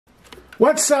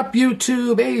What's up,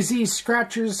 YouTube? AZ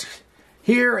Scratchers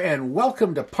here, and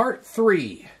welcome to part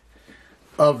 3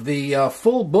 of the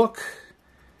full book,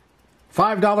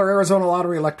 $5 Arizona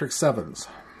Lottery Electric Sevens.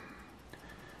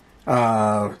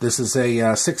 This is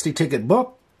a 60-ticket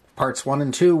book. Parts 1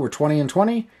 and 2 were 20 and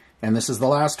 20, and this is the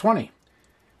last 20.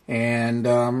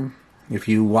 And if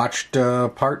you watched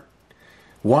part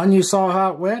 1, you saw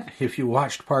how it went. If you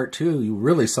watched part 2, you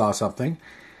really saw something.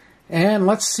 And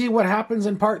let's see what happens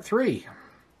in part 3.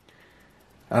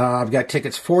 I've got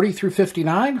tickets 40 through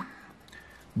 59.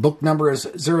 Book number is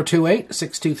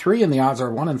 028623, and the odds are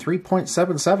 1 in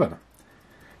 3.77.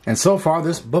 And so far,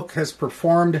 this book has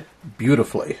performed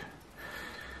beautifully.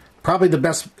 Probably the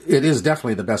best, it is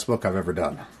definitely the best book I've ever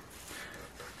done.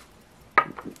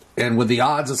 And with the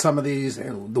odds of some of these,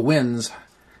 the wins,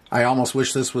 I almost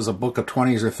wish this was a book of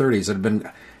 20s or 30s.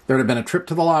 There would have been a trip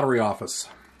to the lottery office.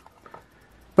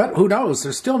 But who knows,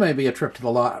 there still may be a trip to the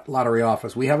lottery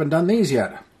office. We haven't done these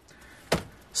yet.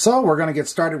 So we're going to get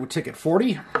started with ticket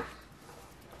 40.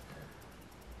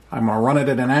 I'm going to run it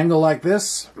at an angle like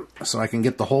this so I can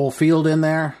get the whole field in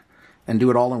there and do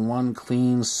it all in one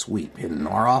clean sweep. And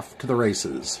we're off to the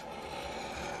races.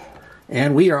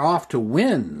 And we are off to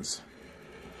wins.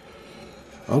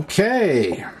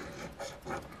 Okay.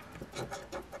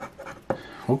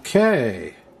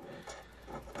 Okay.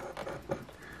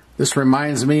 This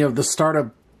reminds me of the start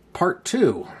of part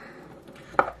 2.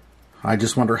 I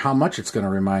just wonder how much it's going to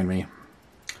remind me.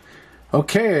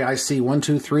 Okay, I see 1,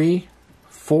 2, 3,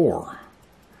 4.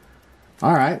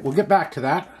 All right, we'll get back to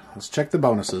that. Let's check the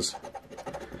bonuses.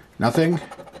 Nothing,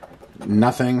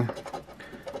 nothing,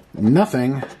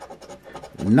 nothing,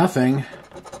 nothing,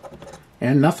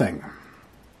 and nothing.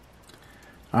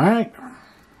 All right.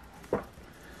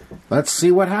 Let's see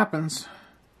what happens.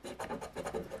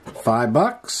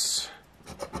 $5,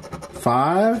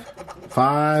 5,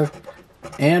 5,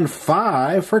 and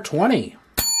 5 for 20.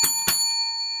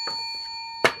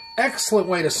 Excellent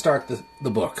way to start the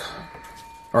book,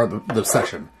 or the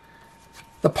session,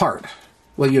 the part.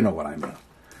 Well, you know what I mean.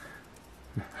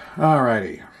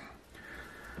 Alrighty.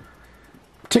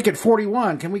 Ticket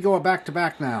 41. Can we go back to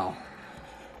back now?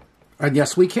 And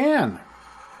yes, we can.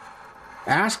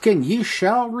 Ask and ye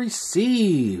shall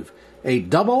receive. A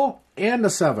double and a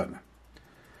 7.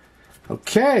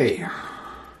 Okay.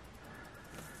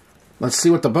 Let's see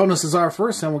what the bonuses are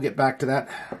first, and we'll get back to that.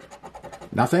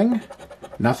 Nothing,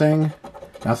 nothing,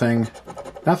 nothing,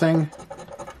 nothing,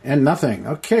 and nothing.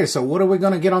 Okay, so what are we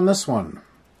going to get on this one?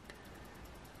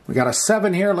 We got a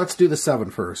 7 here. Let's do the 7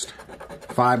 first.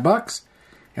 $5.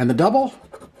 And the double?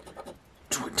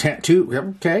 10, 2,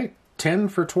 okay. 10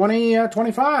 for 20,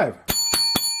 25.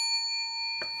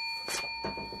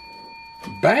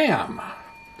 Bam!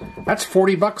 That's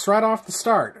 $40 right off the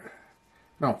start.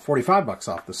 No, $45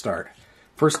 off the start.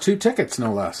 First 2 tickets,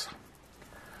 no less.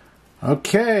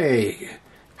 Okay.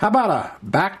 How about a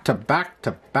back to back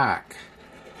to back?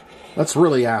 Let's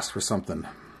really ask for something.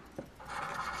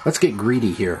 Let's get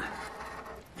greedy here.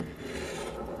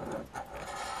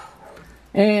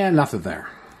 And nothing there.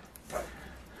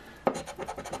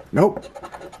 Nope.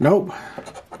 Nope.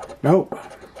 Nope.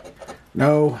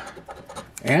 No.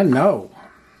 And no.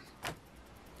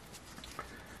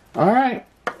 All right,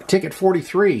 ticket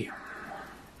 43.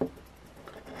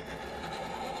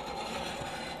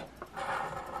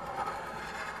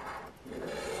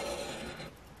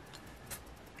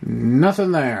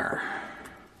 Nothing there.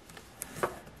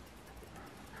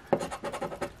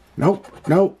 Nope,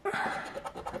 nope,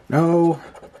 no,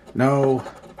 no,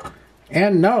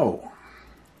 and no.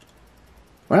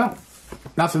 Well,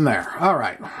 nothing there. All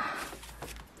right.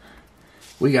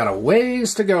 We got a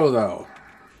ways to go, though.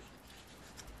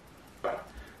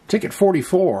 Ticket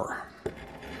 44.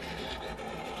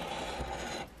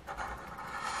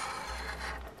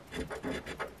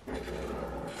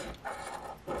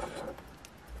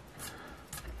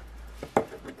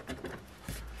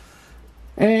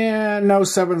 And no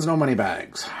 7s, no money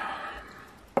bags.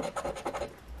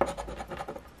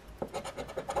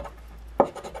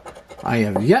 I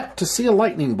have yet to see a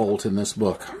lightning bolt in this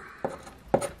book.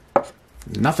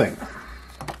 Nothing.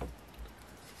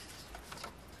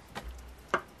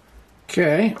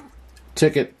 Okay,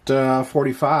 ticket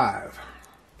 45.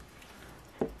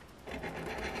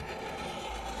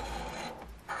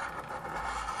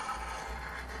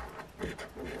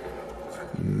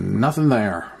 Nothing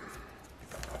there.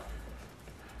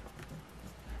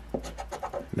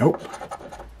 Nope.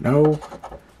 No.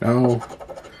 No.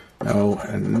 No.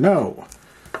 And no.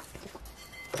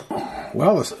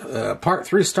 Well, part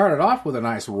 3 started off with a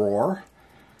nice roar.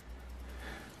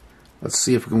 Let's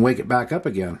see if we can wake it back up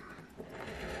again.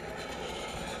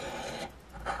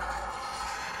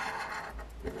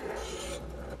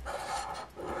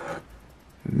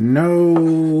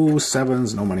 No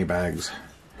sevens, no money bags.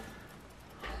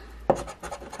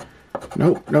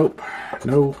 Nope, nope,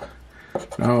 no,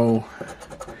 no,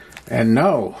 and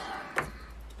no.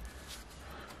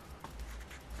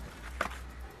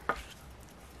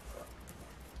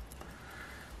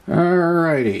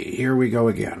 Alrighty, here we go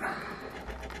again.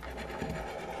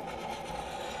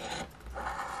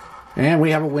 And we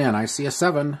have a win. I see a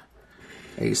 7.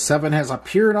 A 7 has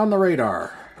appeared on the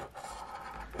radar.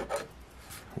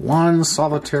 One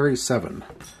solitary 7.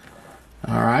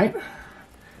 Alright.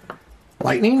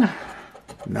 Lightning?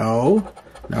 No.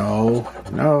 No.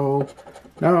 No.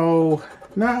 No.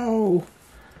 No.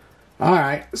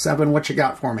 Alright, 7, what you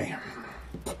got for me?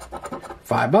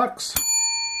 $5.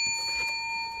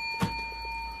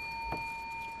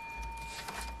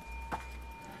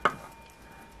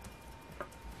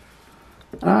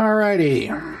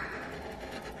 Alrighty.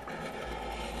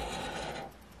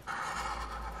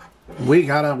 We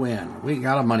got a win. We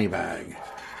got a money bag.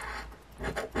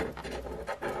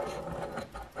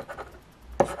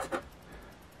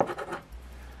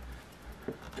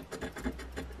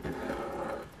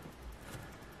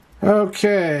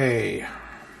 Okay.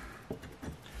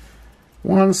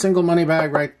 One single money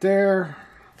bag right there.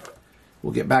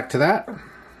 We'll get back to that.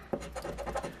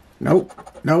 Nope.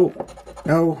 No.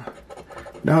 No.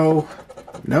 No.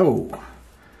 No.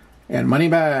 And money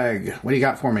bag. What do you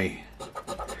got for me?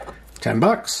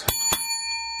 $10.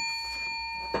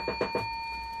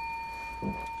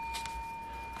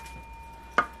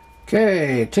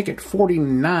 Okay, ticket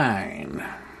 49.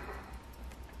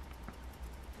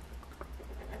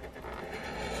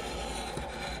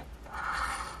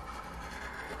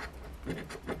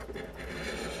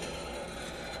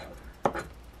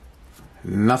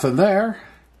 Nothing there.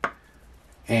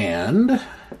 And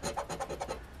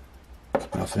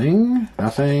nothing,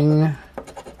 nothing.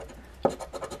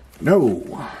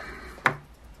 No.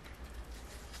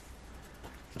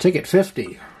 Ticket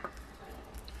 50.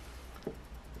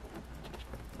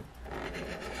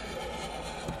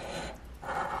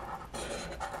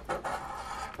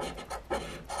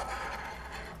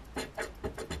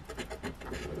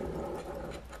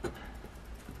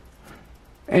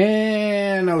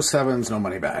 And no sevens, no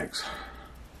money bags.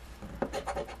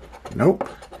 Nope.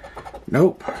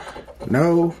 Nope.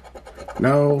 No.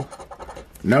 No.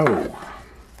 No.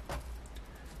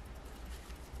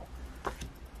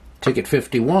 Ticket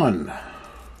 51.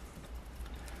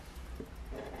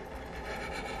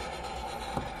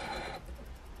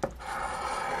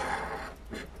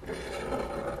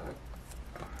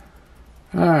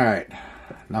 All right.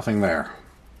 Nothing there.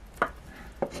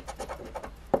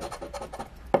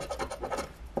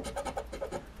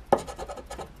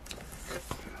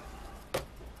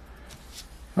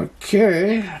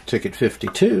 Okay, ticket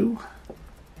 52.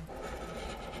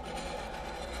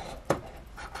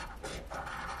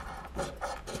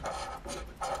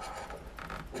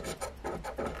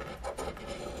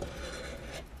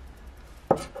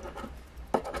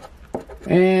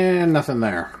 And nothing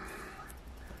there.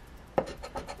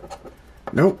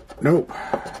 Nope, nope,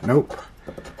 nope.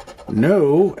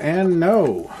 No and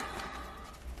no.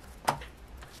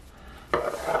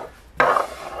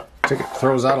 Ticket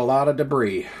throws out a lot of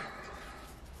debris.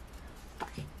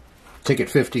 Ticket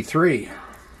 53.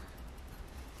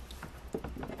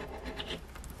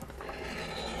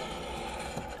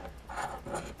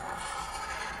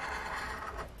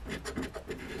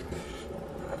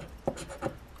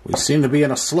 We seem to be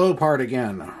in a slow part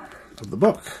again of the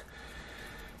book.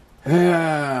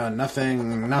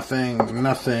 Nothing, nothing,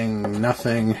 nothing,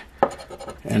 nothing,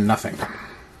 and nothing.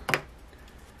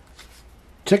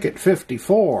 Ticket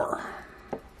 54.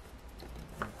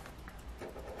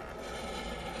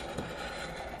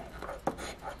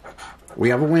 We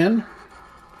have a win.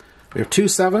 We have 2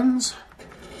 sevens.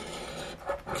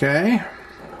 Okay.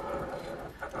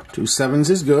 2 sevens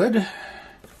is good.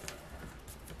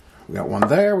 We got one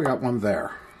there, we got one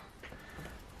there.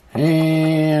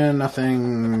 And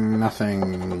nothing,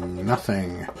 nothing,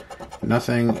 nothing,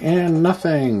 nothing, and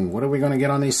nothing. What are we going to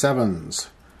get on these sevens?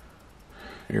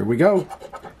 Here we go.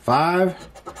 5.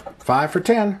 5 for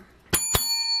 10.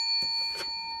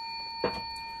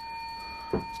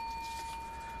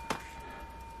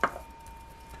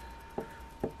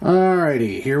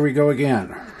 Alrighty, here we go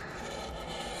again.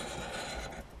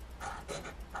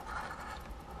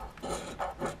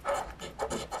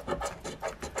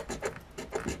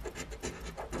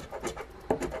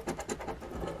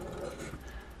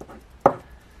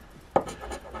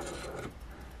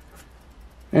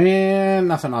 And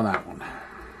nothing on that one.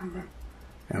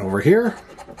 And over here,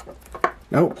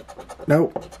 nope,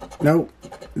 nope, nope,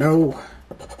 no,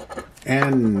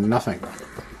 and nothing.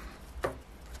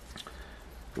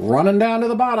 running down to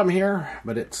the bottom here,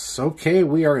 but it's okay.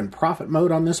 We are in profit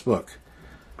mode on this book.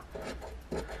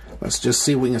 Let's just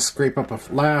see if we can scrape up a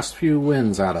last few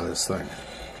wins out of this thing.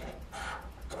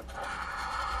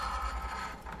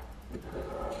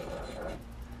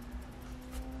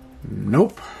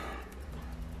 Nope.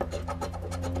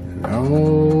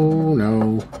 No,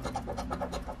 no.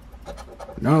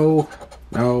 No,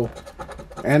 no,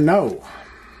 and no.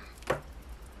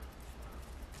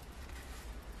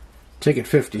 Ticket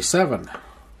 57.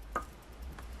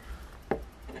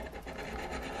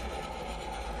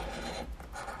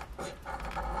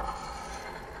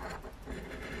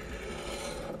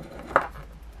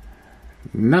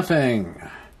 Nothing.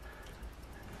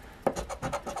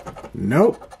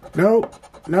 Nope, nope,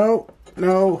 no,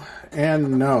 no,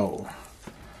 and no.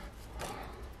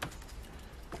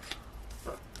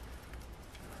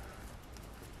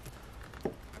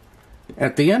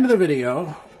 At the end of the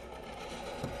video,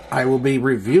 I will be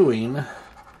reviewing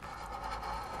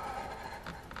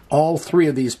all three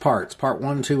of these parts, part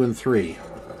 1, 2, and 3.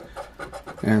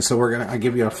 And so I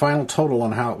give you a final total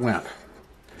on how it went.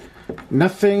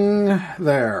 Nothing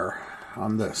there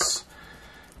on this.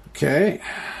 Okay.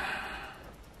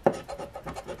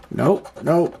 Nope,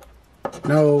 nope,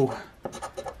 no.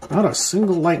 Not a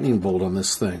single lightning bolt on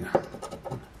this thing.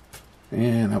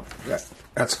 And oh,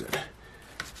 that's good.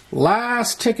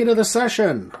 Last ticket of the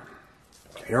session.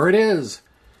 Here it is.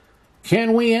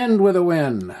 Can we end with a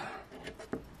win?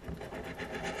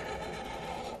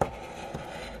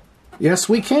 Yes,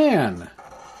 we can.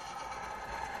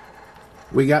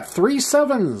 We got 3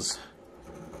 7s.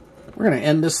 We're going to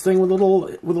end this thing with a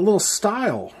little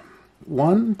style.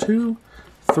 1, 2,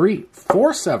 3,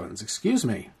 4 7s. Excuse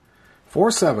me. 4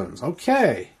 7s.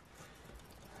 Okay.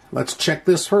 Let's check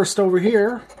this first over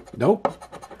here. Nope.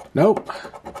 Nope.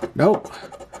 Nope.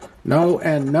 No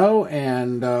and no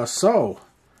and so.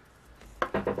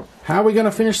 How are we going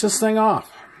to finish this thing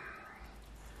off?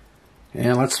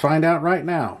 And let's find out right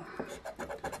now.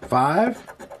 5,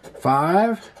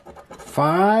 5,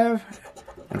 5,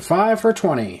 and 5 for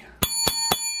 20.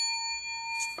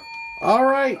 All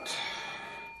right.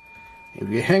 If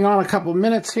you hang on a couple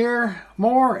minutes here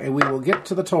more, and we will get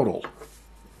to the total.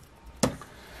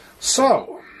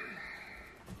 So,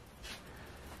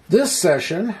 this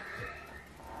session,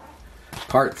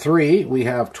 part 3, we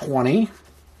have 20.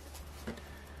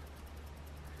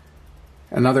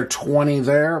 Another 20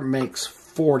 there makes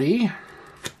 40.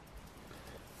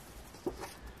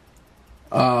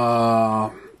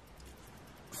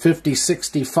 50,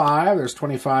 65, there's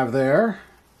 25 there.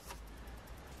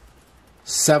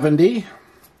 70.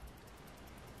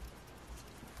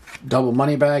 Double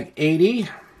money bag, 80.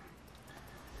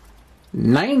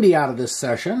 90 out of this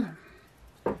session.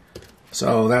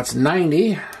 So that's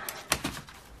 90.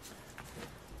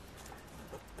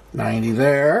 90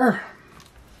 there.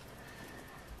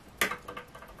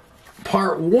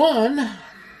 Part 1.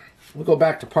 We'll go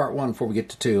back to part 1 before we get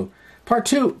to 2. Part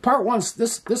 2, part 1,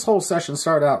 this whole session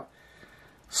started out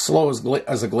slow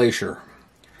as a glacier.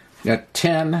 You got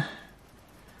 10.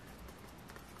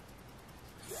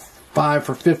 5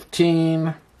 for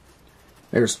 15.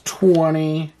 There's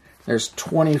 20. There's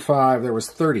 25. There was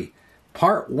 30.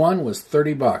 Part 1 was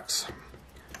 30 bucks.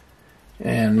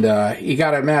 And you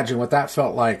got to imagine what that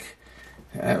felt like.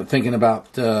 Thinking about,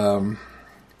 you're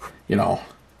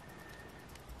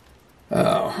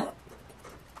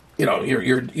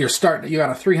starting. You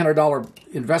got a $300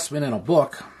 investment in a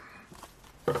book,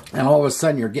 and all of a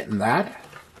sudden you're getting that.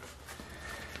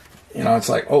 It's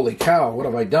like, holy cow, what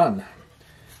have I done?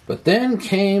 But then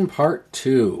came part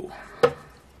 2.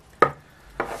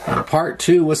 And part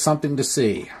 2 was something to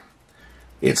see.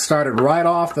 It started right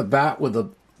off the bat with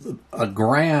a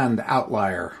grand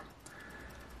outlier.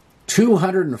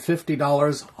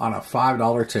 $250 on a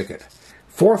 $5 ticket.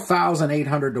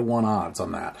 4,800 to 1 odds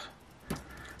on that.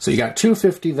 So you got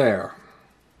 250 there.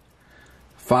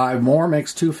 5 more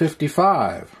makes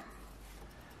 255.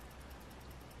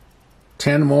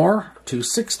 10 more,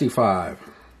 265.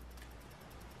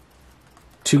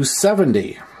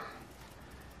 270.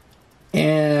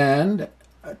 And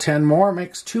 10 more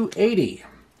makes 280.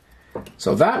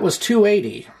 So that was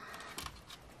 280.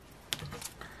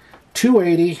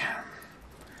 280.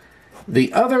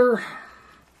 The other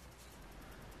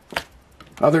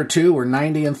 2 were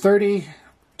 90 and 30.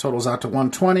 Totals out to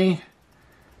 120.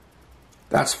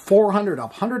 That's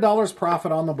 $100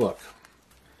 profit on the book.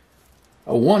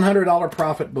 A $100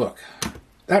 profit book.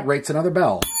 That rates another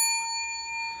bell.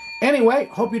 Anyway,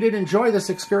 hope you did enjoy this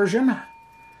excursion.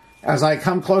 As I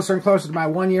come closer and closer to my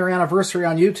 1-year anniversary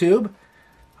on YouTube,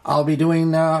 I'll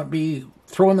be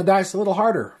throwing the dice a little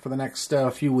harder for the next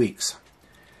few weeks.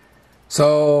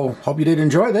 So, hope you did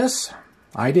enjoy this.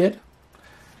 I did.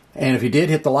 And if you did,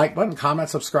 hit the like button, comment,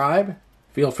 subscribe.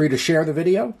 Feel free to share the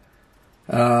video.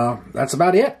 That's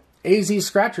about it. AZ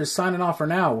Scratchers signing off for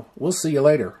now. We'll see you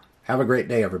later. Have a great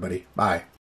day, everybody. Bye.